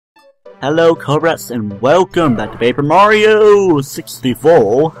Hello Cobrats and welcome back to Paper Mario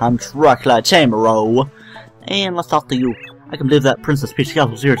 64. I'm TryclydeTamer, and let's talk to you. I can believe that Princess Peach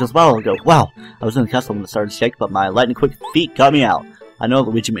castle was here just a while ago. Wow, I was in the castle when it started to shake, but my lightning quick feet got me out. I know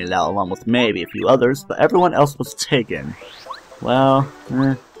Luigi made it out along with maybe a few others, but everyone else was taken. Well,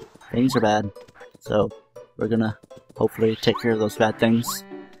 things are bad. So, we're gonna hopefully take care of those bad things.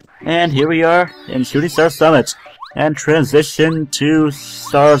 And here we are in Shooting Star Summit. And transition to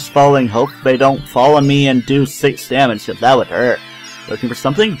stars falling. Hope they don't fall on me and do 6 damage, because that would hurt. Looking for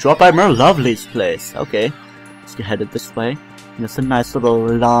something? Drop by Merlovely's place. Okay, let's get headed this way. And it's a nice little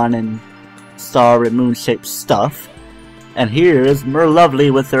lawn and star and moon-shaped stuff. And here is Merlovely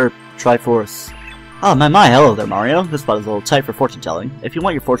with her Triforce. Oh, my, hello there, Mario. This spot is a little tight for fortune-telling. If you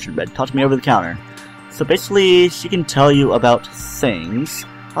want your fortune read, talk to me over the counter. So basically, she can tell you about things.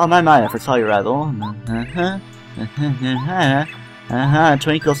 Oh, my, I foresaw your arrival.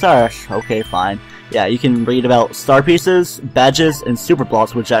 Twinkle stars. Okay, fine. Yeah, you can read about star pieces, badges, and super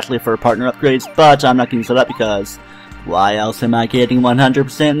blocks, which actually for partner upgrades, but I'm not going to use that because why else am I getting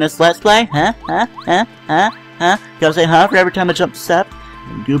 100% in this Let's Play? Gotta say huh for every time I jump step.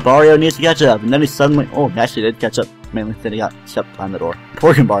 And Mario needs to catch up, and then he suddenly, oh, he actually did catch up, mainly then he got stuck behind the door.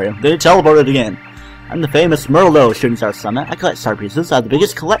 Poor Mario. Then he teleported again. I'm the famous Merlo Shooting Star Summit. I collect star pieces. I have the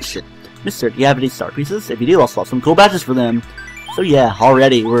biggest collection. Mister, do you have any star pieces? If you do, I'll swap some cool badges for them. So yeah,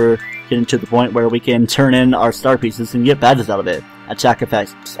 already we're getting to the point where we can turn in our star pieces and get badges out of it. Attack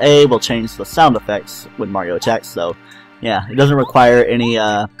effects A will change the sound effects when Mario attacks, so yeah, it doesn't require any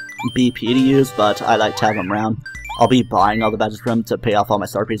BP to use, but I like to have them around. I'll be buying all the badges from them to pay off all my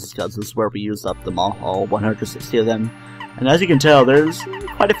star pieces because this is where we use up them all 160 of them. And as you can tell, there's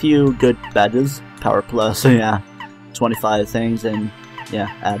quite a few good badges. Power Plus, yeah, 25 things, and yeah,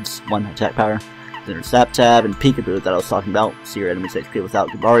 adds 1 attack power. Then there's Zap Tab and Peekaboo that I was talking about. See your enemy's HP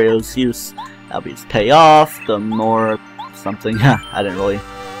without Mario's use. That'll be his payoff. The more something, I didn't really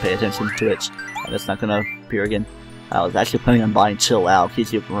pay attention to it, and it's not gonna appear again. I was actually planning on buying Chill Out,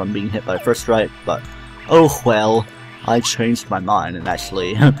 keeps you from being hit by first strike, but oh well, I changed my mind and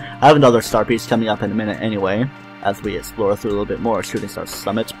actually I have another star piece coming up in a minute anyway, as we explore through a little bit more Shooting Star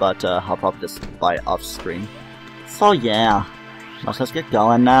Summit, but I'll probably just buy it off screen. So yeah. Let's get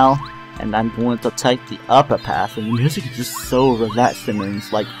going now, and I'm going to take the upper path, and the music is just so relaxing, and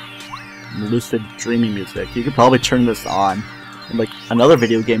it's like lucid dreaming music. You could probably turn this on. And like another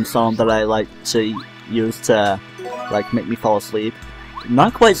video game song that I like to use to like make me fall asleep.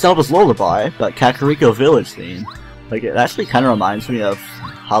 Not quite Zelda's Lullaby, but Kakariko Village theme. Like it actually kind of reminds me of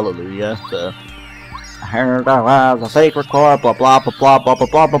Hallelujah, the sacred core, blah blah blah blah blah blah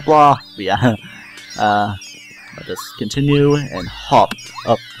blah blah blah. But yeah, let us continue and hop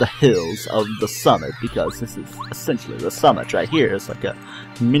up the hills of the summit, because this is essentially the summit right here. It's like a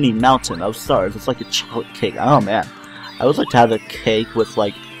mini mountain of stars. It's like a chocolate cake. Oh man, I would like to have a cake with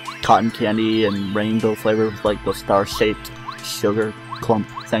like cotton candy and rainbow flavor with like those star-shaped sugar clump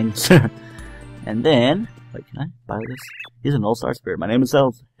things. And then, wait, can I buy this? He's an old star spirit. My name is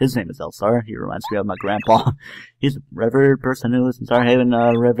El. His name is Elstar. He reminds me of my grandpa. He's a revered person who lives in Starhaven,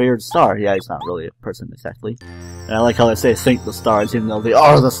 a revered star. Yeah, he's not really a person exactly. And I like how they say thank the stars, even though they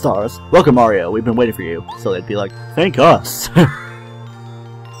are the stars. Welcome, Mario. We've been waiting for you. So they'd be like, thank us.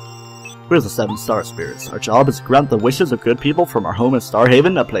 We're the 7 star spirits. Our job is to grant the wishes of good people from our home in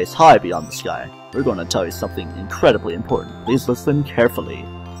Starhaven, a place high beyond the sky. We're going to tell you something incredibly important. Please listen carefully.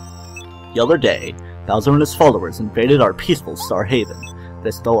 The other day, Bowser and his followers invaded our peaceful Starhaven.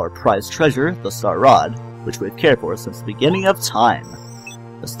 They stole our prized treasure, the Star Rod, which we've cared for since the beginning of time.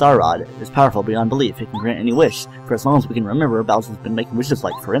 The Star Rod is powerful beyond belief. It can grant any wish. For as long as we can remember, Bowser's been making wishes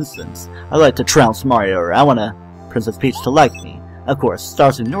like, for instance, I'd like to trounce Mario, or I want Princess Peach to like me. Of course,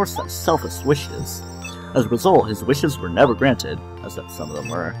 stars ignore such selfish wishes. As a result, his wishes were never granted, as that some of them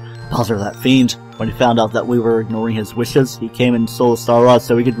were. Bowser, that fiend, when he found out that we were ignoring his wishes, he came and stole the Star Rod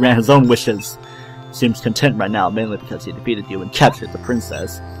so he could grant his own wishes. Seems content right now, mainly because he defeated you and captured the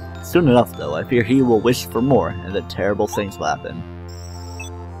princess. Soon enough, though, I fear he will wish for more, and then terrible things will happen.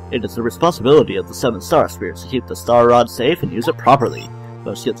 It is the responsibility of the 7 star spirits to keep the Star Rod safe and use it properly. We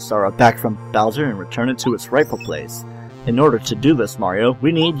must get the Star Rod back from Bowser and return it to its rightful place. In order to do this, Mario,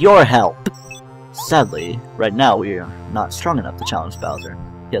 we need your help! Sadly, right now we are not strong enough to challenge Bowser.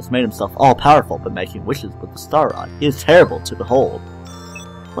 He has made himself all-powerful by making wishes with the Star Rod. He is terrible to behold.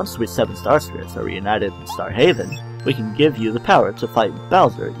 Once we 7 star spirits are reunited in Starhaven, we can give you the power to fight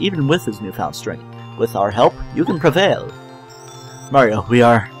Bowser, even with his newfound strength. With our help, you can prevail. Mario, we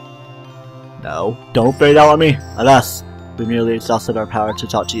are... No, don't fade out on me! Alas, we merely exhausted our power to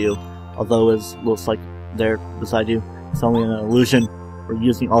talk to you. Although it looks like they're beside you, it's only an illusion. We're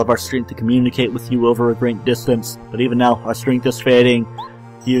using all of our strength to communicate with you over a great distance, but even now, our strength is fading.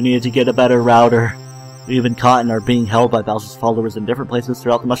 You need to get a better router. We've been caught and are being held by Bowser's followers in different places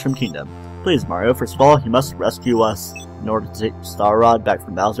throughout the Mushroom Kingdom. Please, Mario, first of all, you must rescue us in order to take Star Rod back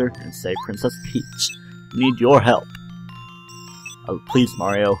from Bowser and save Princess Peach. We need your help. Oh, please,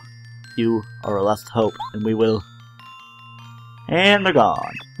 Mario. You are our last hope, and we will... And they're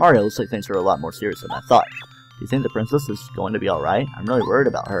gone. Mario, looks like things are a lot more serious than I thought. Do you think the princess is going to be alright? I'm really worried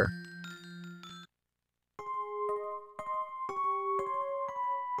about her.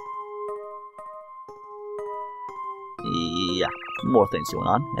 Yeah, more things going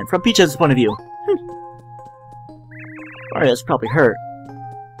on. And from Peach's point of view, Mario's probably hurt.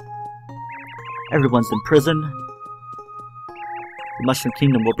 Everyone's in prison. The Mushroom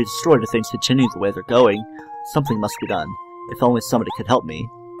Kingdom will be destroyed if things continue the way they're going. Something must be done. If only somebody could help me.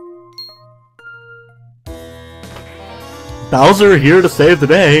 Bowser here to save the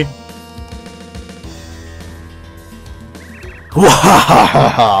day.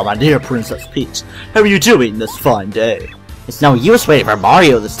 Wahahaha, my dear Princess Peach. How are you doing this fine day? It's no use waiting for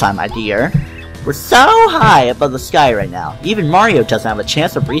Mario this time, my dear. We're so high above the sky right now. Even Mario doesn't have a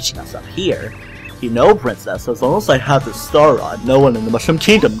chance of reaching us up here. You know, Princess, as long as I have this Star Rod, no one in the Mushroom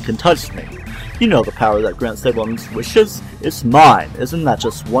Kingdom can touch me. You know the power that grants everyone's wishes? It's mine. Isn't that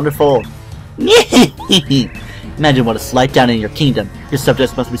just wonderful? Imagine what it's like down in your kingdom. Your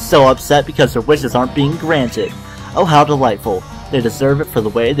subjects must be so upset because their wishes aren't being granted. Oh, how delightful. They deserve it for the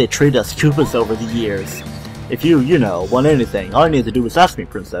way they treat us Koopas over the years. If you know, want anything, all you need to do is ask me,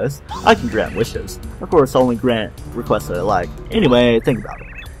 Princess. I can grant wishes. Of course, I'll only grant requests that I like. Anyway, think about it.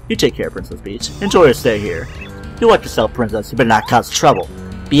 You take care, Princess Peach. Enjoy your stay here. You watch yourself, Princess. You better not cause trouble.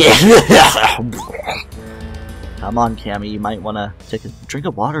 Come on, Cammy. You might want to take a drink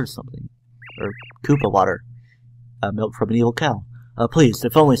of water or something. Or Koopa water. Milk from an evil cow. Please,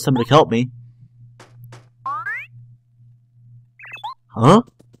 if only somebody could help me. Huh?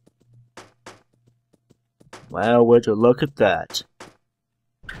 Well, would you look at that?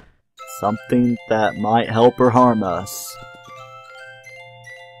 Something that might help or harm us.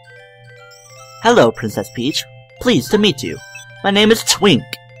 Hello, Princess Peach. Pleased to meet you. My name is Twink.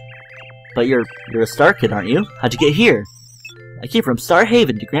 But you're a Star Kid, aren't you? How'd you get here? I came from Star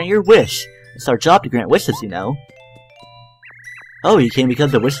Haven to grant your wish. It's our job to grant wishes, you know. Oh, you came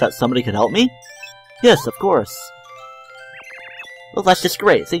because I wish that somebody could help me? Yes, of course. Well, that's just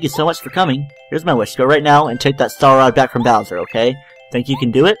great. Thank you so much for coming. Here's my wish. Go right now and take that Star Rod back from Bowser, okay? Think you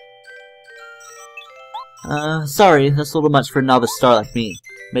can do it? Sorry. That's a little much for a novice star like me.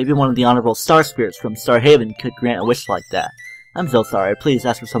 Maybe one of the honorable star spirits from Star Haven could grant a wish like that. I'm so sorry. Please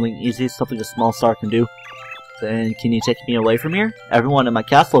ask for something easy, something a small star can do. Then can you take me away from here? Everyone in my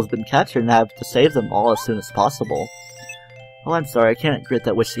castle has been captured and I have to save them all as soon as possible. Oh, I'm sorry. I can't grant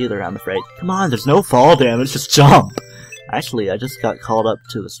that wish either, I'm afraid. Come on, there's no fall damage. Just jump. Actually, I just got called up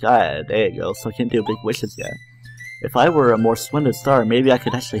to the sky a day ago, so I can't do big wishes yet. If I were a more splendid star, maybe I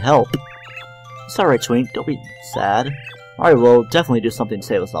could actually help. It's alright, Twink. Don't be sad. Mario will definitely do something to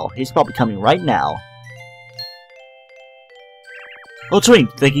save us all. He's probably coming right now. Oh,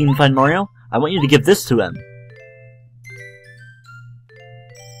 Twink, think you can find Mario? I want you to give this to him.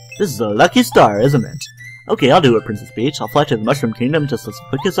 This is a lucky star, isn't it? Okay, I'll do it, Princess Peach. I'll fly to the Mushroom Kingdom just as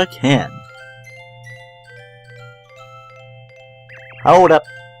quick as I can. Hold up.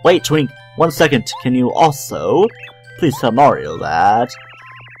 Wait, Twink. 1 second. Can you also please tell Mario that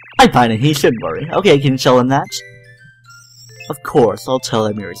I'm fine and he shouldn't worry. Okay, can you tell him that? Of course, I'll tell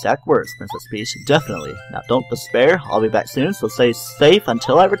him your exact words, Princess Peach. Definitely. Now, don't despair. I'll be back soon, so stay safe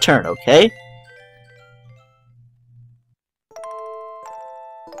until I return, okay?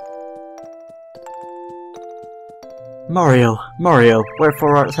 Mario, Mario,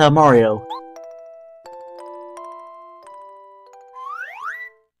 wherefore art thou, Mario?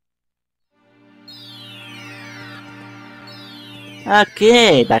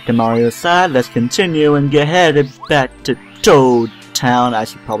 Okay, back to Mario's side. Let's continue and get headed back to Toad Town. I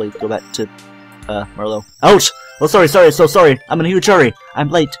should probably go back to, Merlo. Ouch! Oh, sorry, so sorry. I'm in a huge hurry. I'm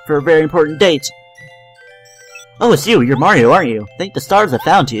late for a very important date. Oh, it's you. You're Mario, aren't you? Thank the stars I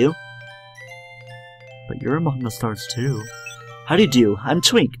found you. But you're among the stars, too. How do you do? I'm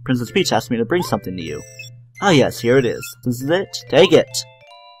Twink. Princess Peach asked me to bring something to you. Ah, yes, here it is. This is it. Take it.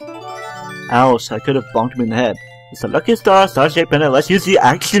 Ouch, I could have bonked him in the head. It's a lucky star, star-shaped pennant. Let's use the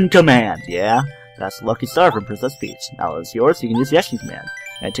action command. Yeah, that's a lucky star from Princess Peach. Now it's yours, you can use the action command.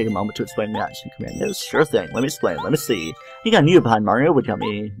 And take a moment to explain the action command is. Sure thing, let me explain, let me see. You got you behind Mario, would you help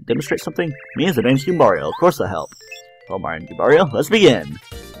me demonstrate something? Me as the name's Mario, of course I'll help. Well, Mario and Mario, let's begin.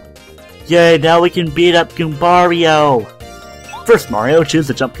 Yay, now we can beat up Goombario! First, Mario, choose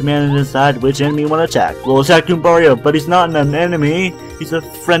the jump command and decide which enemy you want to attack. We'll attack Goombario, but he's not an enemy. He's a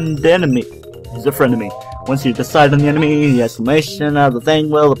friend enemy. He's a friend of me. Once you decide on the enemy, the exclamation of the thing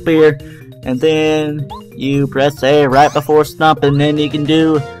will appear, and then you press A right before stomping, and you can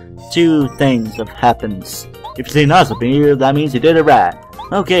do 2 things that happens. If you see an eyes appear, that means you did it right.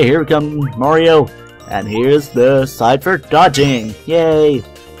 Okay, here we come, Mario, and here's the side for dodging. Yay!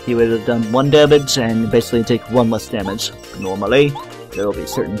 He would have done 1 damage and basically take 1 less damage. Normally, there will be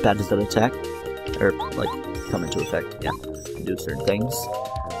certain badges that attack, or like come into effect. Yeah, do certain things.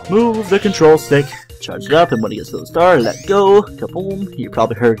 Move the control stick, charge it up, and when he gets to the star, let go. Kaboom! You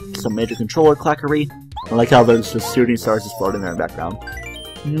probably heard some major controller clackery. I like how there's just shooting stars just floating there in the background.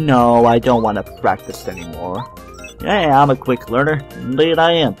 No, I don't want to practice anymore. Yeah, I'm a quick learner. Indeed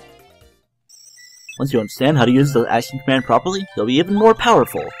I am. Once you understand how to use the action command properly, you'll be even more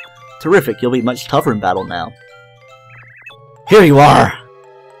powerful. Terrific, you'll be much tougher in battle now. Here you are!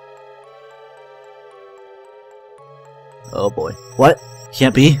 Oh boy. What?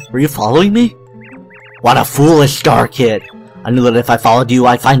 Can't be? Were you following me? What a foolish Star Kid! I knew that if I followed you,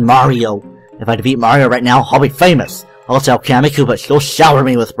 I'd find Mario. If I defeat Mario right now, I'll be famous. I'll tell Kamiko, but she'll shower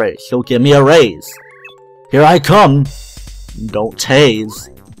me with praise. She'll give me a raise. Here I come! Don't tase.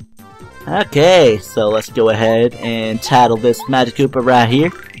 Okay, so let's go ahead and tattle this Magic Koopa right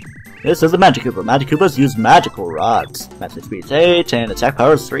here. This is a Magic Koopa. Magic Koopas use magical rods. Magic speed is 8 and attack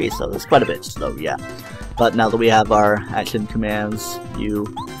power is 3, so that's quite a bit, so yeah. But now that we have our action commands, you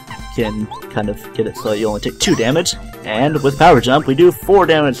can kind of get it so you only take 2 damage. And with Power Jump, we do 4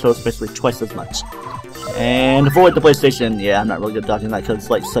 damage, so it's basically twice as much. And avoid the PlayStation. Yeah, I'm not really good at dodging that because it's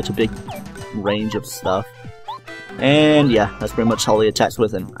like such a big range of stuff. And yeah, that's pretty much all the attacks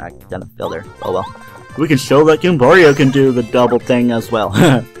with, and I kind of fell there. Oh well. We can show that Goombario can do the double thing as well.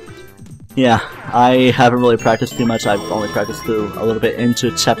 Yeah, I haven't really practiced too much. I've only practiced through a little bit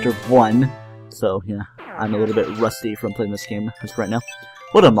into Chapter 1. So yeah, I'm a little bit rusty from playing this game as right now.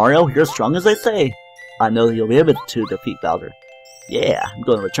 Well done, Mario. You're as strong as they say. I know that you'll be able to defeat Bowser. Yeah, I'm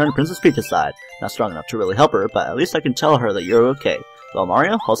going to return Princess Peach's side. Not strong enough to really help her, but at least I can tell her that you're okay. Well,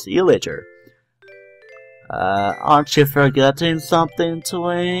 Mario, I'll see you later. Aren't you forgetting something,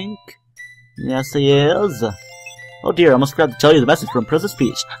 Twink? Yes, he is. Oh dear, I almost forgot to tell you the message from Princess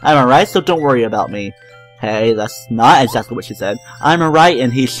Peach. I'm alright, so don't worry about me. Hey, that's not exactly what she said. I'm alright,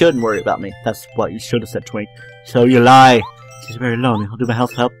 and he shouldn't worry about me. That's what you should have said, Twink. So you lie. She's very lonely. I'll do my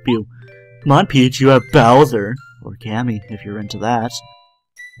best to help you. Come on, Peach, you have Bowser. Or Cammy, if you're into that.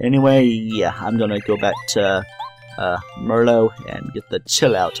 Anyway, yeah, I'm gonna go back to Merlo and get the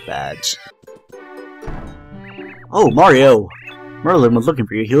Chill Out badge. Oh, Mario! Merlin was looking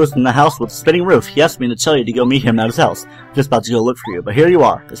for you. He was in the house with the spinning roof. He asked me to tell you to go meet him at his house. I'm just about to go look for you, but here you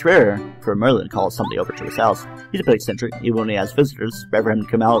are. It's rare for Merlin to call somebody over to his house. He's a bit eccentric, even when he has visitors. It's rare for him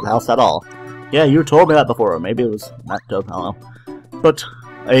to come out of the house at all. Yeah, you told me that before, or maybe it was not dope, I don't know. But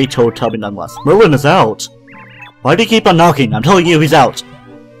a told tell me nonetheless. Merlin is out! Why do you keep on knocking? I'm telling you he's out!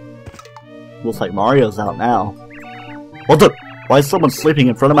 Looks like Mario's out now. What the? Why is someone sleeping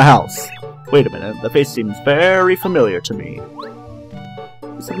in front of my house? Wait a minute, the face seems very familiar to me.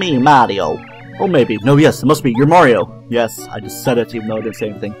 Is it me, Mario? Oh, maybe. No, yes, it must be. You're Mario. Yes, I just said it even though I didn't say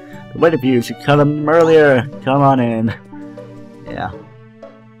anything. Been waiting for you. You should cut him earlier. Come on in. Yeah.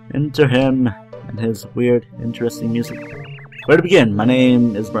 Enter him and his weird, interesting music. Where to begin? My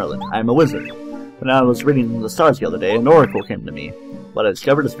name is Merlin. I am a wizard. When I was reading the stars the other day, an oracle came to me. What I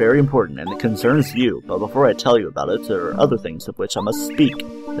discovered is very important, and it concerns you, but before I tell you about it, there are other things of which I must speak.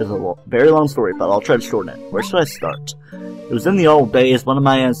 It's a very long story, but I'll try to shorten it. Where should I start? It was in the old days, one of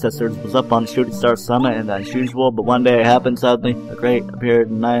my ancestors was up on a shooting star summit, and as usual, but one day it happened suddenly. A great appeared,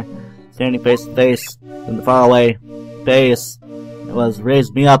 and I, standing face to face, in the faraway face, it was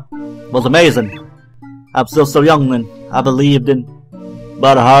raised me up. It was amazing. I was still so young then. I believed in,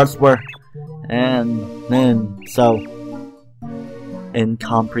 but our hearts were, and then, so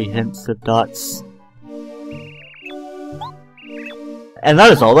incomprehensive dots. And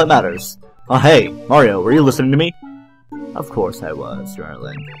that is all that matters. Oh hey, Mario, were you listening to me? Of course I was,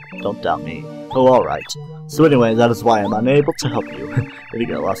 darling. Don't doubt me. Oh, alright. So anyway, that is why I'm unable to help you. If you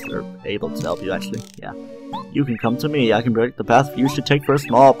get lost, or able to help you, actually. Yeah. You can come to me. I can direct the path you should take for a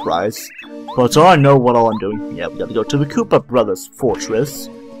small price. But I know what all I'm doing. Yeah, we gotta go to the Koopa Brothers fortress.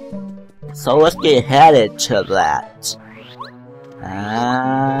 So let's get headed to that.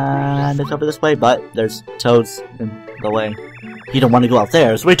 And it's over this way, but there's toads in the way. You don't want to go out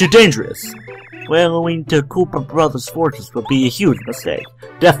there. It's way too dangerous. Well, going to Koopa Brothers fortress would be a huge mistake.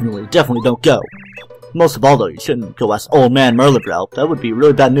 Definitely don't go. Most of all, though, you shouldn't go ask Old Man Merlin for help. That would be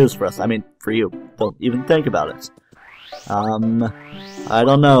really bad news for us. I mean, for you. Don't even think about it. I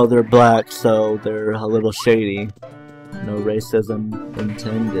don't know, they're black, so they're a little shady. No racism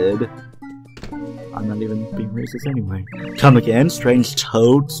intended. I'm not even being racist anyway. Come again, strange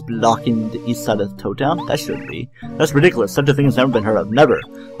toads blocking the east side of Toad Town? That shouldn't be. That's ridiculous, such a thing has never been heard of, never.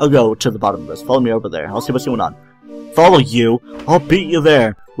 I'll go to the bottom of this, follow me over there, I'll see what's going on. Follow you? I'll beat you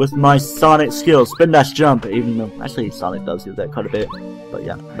there! With my Sonic skills, spin dash jump, even though, actually Sonic does do that quite a bit. But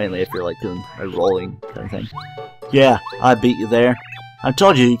yeah, mainly if you're like doing a rolling kind of thing. Yeah, I beat you there. I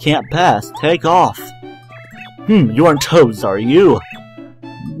told you, you can't pass, take off. You aren't toads, are you?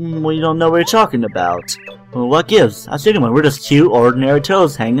 Well, you don't know what you're talking about. Well, what gives? Ask anyone, we're just cute, ordinary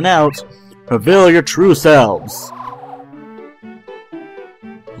toads hanging out. Reveal your true selves.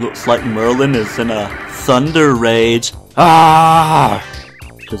 Looks like Merlin is in a thunder rage. Ah!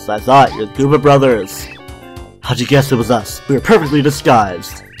 Just as I thought, you're the Koopa Brothers. How'd you guess it was us? We were perfectly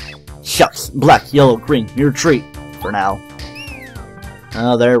disguised. Shucks, black, yellow, green, your treat. For now.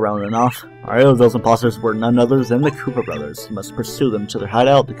 Oh, they're running off. Alright, those imposters were none other than the Koopa Brothers. You must pursue them to their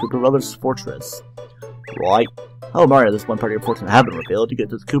hideout, the Koopa Brothers Fortress. Right. Oh, Mario, this one part of your fortune has been revealed. To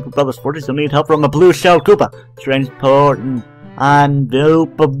get to the Koopa Brothers Fortress, you'll need help from a blue-shelled Koopa. Strange important. I'm the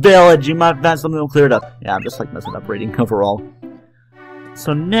Koopa Village. You might find something that'll clear it up. Yeah, I'm just like messing up reading overall.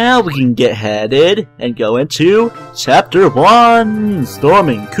 So now we can get headed and go into Chapter 1!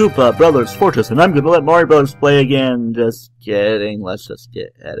 Storming Koopa Brothers Fortress. And I'm gonna let Mario Brothers play again. Just kidding. Let's just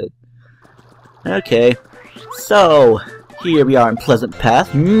get headed. Okay. So, here we are in Pleasant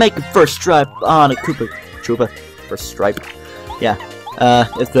Path. Make a first stripe on a Koopa Troopa. First stripe. Yeah.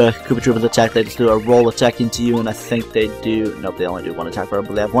 If the Koopa Troopas attack, they just do a roll attack into you, and I think they do... Nope, they only do one attack power,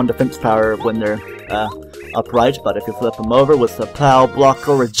 but they have one defense power when they're, upright, but if you flip them over with a plow, block,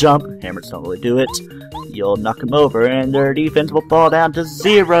 or a jump, hammers don't really do it, you'll knock them over, and their defense will fall down to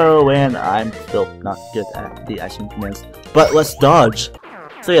 0, and I'm still not good at the action commands. But let's dodge.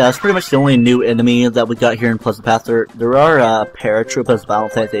 So yeah, that's pretty much the only new enemy that we got here in Pleasant Path. There are paratroopers, but I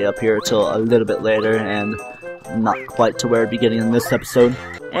don't think they appear till a little bit later, and not quite to where beginning in this episode.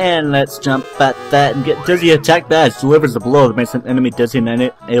 And let's jump at that and get Dizzy Attack Badge. Delivers a blow that makes an enemy dizzy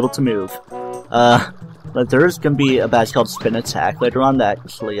and able to move. But there's gonna be a badge called Spin Attack later on that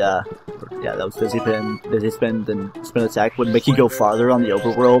actually, yeah, that was Dizzy Spin, then Spin Attack would make you go farther on the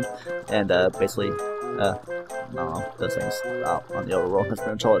overworld, and, basically, no, those things on the overworld, that's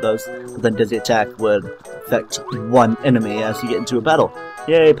pretty much all it does. But then Dizzy Attack would affect one enemy as you get into a battle.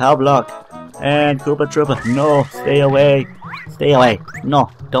 Yay, power block! And Koopa Troopa, no, stay away! Stay away! No,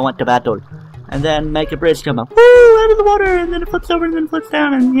 don't want to battle. And then make a bridge come up, woo, out of the water, and then it flips over and then flips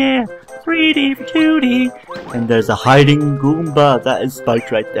down, and yeah, 3D for 2D. And there's a hiding Goomba that is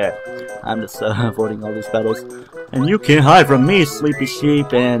spiked right there. I'm just avoiding all these battles. And you can't hide from me, Sleepy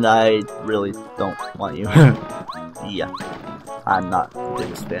Sheep, and I really don't want you. Yeah, I'm not the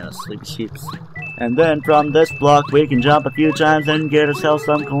biggest fan of Sleepy Sheeps. And then from this block we can jump a few times and get ourselves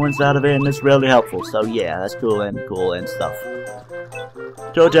some coins out of it, and it's really helpful. So yeah, that's cool and stuff.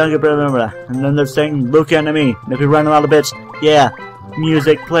 And then they're saying, look at me. And if you run out of bits, yeah,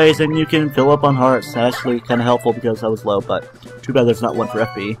 music plays and you can fill up on hearts. That's actually kind of helpful because I was low, but too bad there's not one for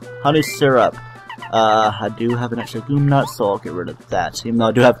FP. Honey syrup. I do have an extra goom nut, so I'll get rid of that. Even though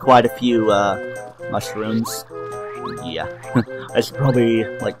I do have quite a few mushrooms. Yeah, I should probably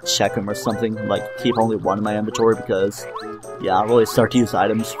like check them or something. Like keep only one in my inventory because yeah, I'll really start to use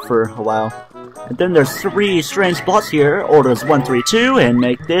items for a while. And then there's 3 strange spots here. Orders 1, 3, 2, and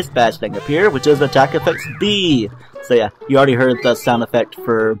make this badge thing appear, which is attack effects B. So yeah, you already heard the sound effect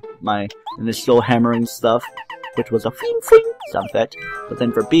for my initial hammering stuff, which was a fling fling sound effect. But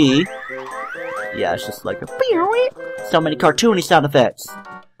then for B, yeah, it's just like a so many cartoony sound effects.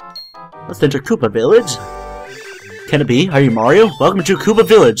 Let's enter Koopa Village. Can it be? Are you Mario? Welcome to Koopa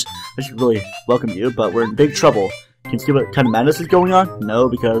Village. I should really welcome you, but we're in big trouble. Can you see what kind of madness is going on? No,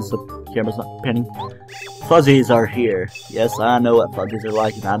 because the camera's not panning. Fuzzies are here. Yes, I know what fuzzies are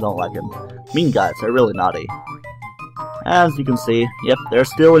like, and I don't like them. Mean guys are really naughty. As you can see, yep, they're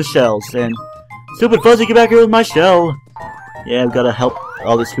still in shells, and... Stupid Fuzzy, get back here with my shell! Yeah, we've gotta help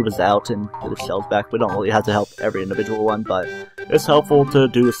all these Koopas out and get their shells back. We don't really have to help every individual one, but it's helpful to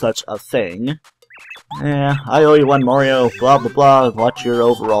do such a thing. Yeah, I owe you one, Mario. Blah blah blah. Watch your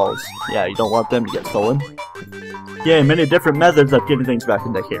overalls. Yeah, you don't want them to get stolen. Yeah, many different methods of getting things back,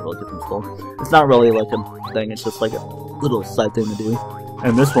 and they can't really get them stolen. It's not really like a thing, it's just like a little side thing to do.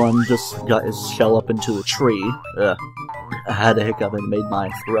 And this one just got his shell up into a tree. Ugh. I had a hiccup and it made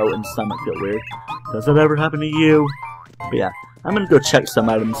my throat and stomach feel weird. Does that ever happen to you? But yeah, I'm gonna go check some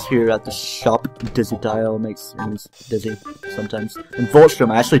items here at the shop. Dizzy Dial makes enemies dizzy sometimes. And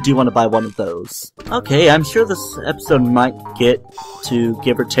Voltstrom, I actually do want to buy one of those. Okay, I'm sure this episode might get to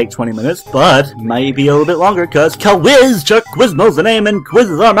give or take 20 minutes, but might be a little bit longer, cause Quiz Chuck Quizmo's the name, and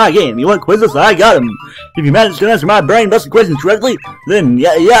quizzes are my game. You want quizzes? I got them. If you manage to answer my brain-busting questions correctly, then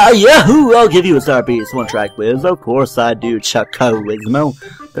yahoo! I'll give you a star piece. Want to try quiz? Of course I do, Chuck Quizmo.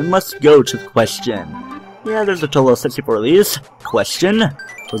 Then let's go to the question. Yeah, there's a total of 64 of these. Question.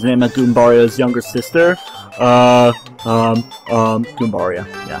 What's the name of Goombario's younger sister? Goombario.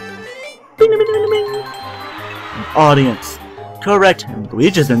 Yeah. Bing, bing, bing, bing, bing. An audience. Correct. And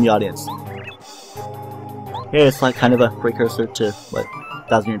Luigi's in the audience. Yeah, it's like kind of a precursor to what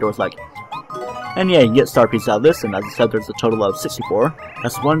Thousand Year Door's like. And yeah, you can get star pieces out of this, and as I said, there's a total of 64.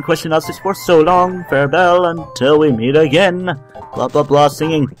 That's one question out of 64. So long, farewell, until we meet again. Blah blah blah,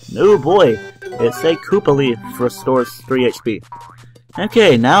 singing. Oh boy, it's a Koopa Leaf, restores 3 HP.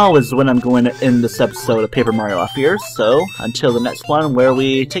 Okay, now is when I'm going to end this episode of Paper Mario off here, so until the next one where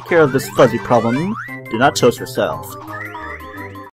we take care of this fuzzy problem, do not toast yourself.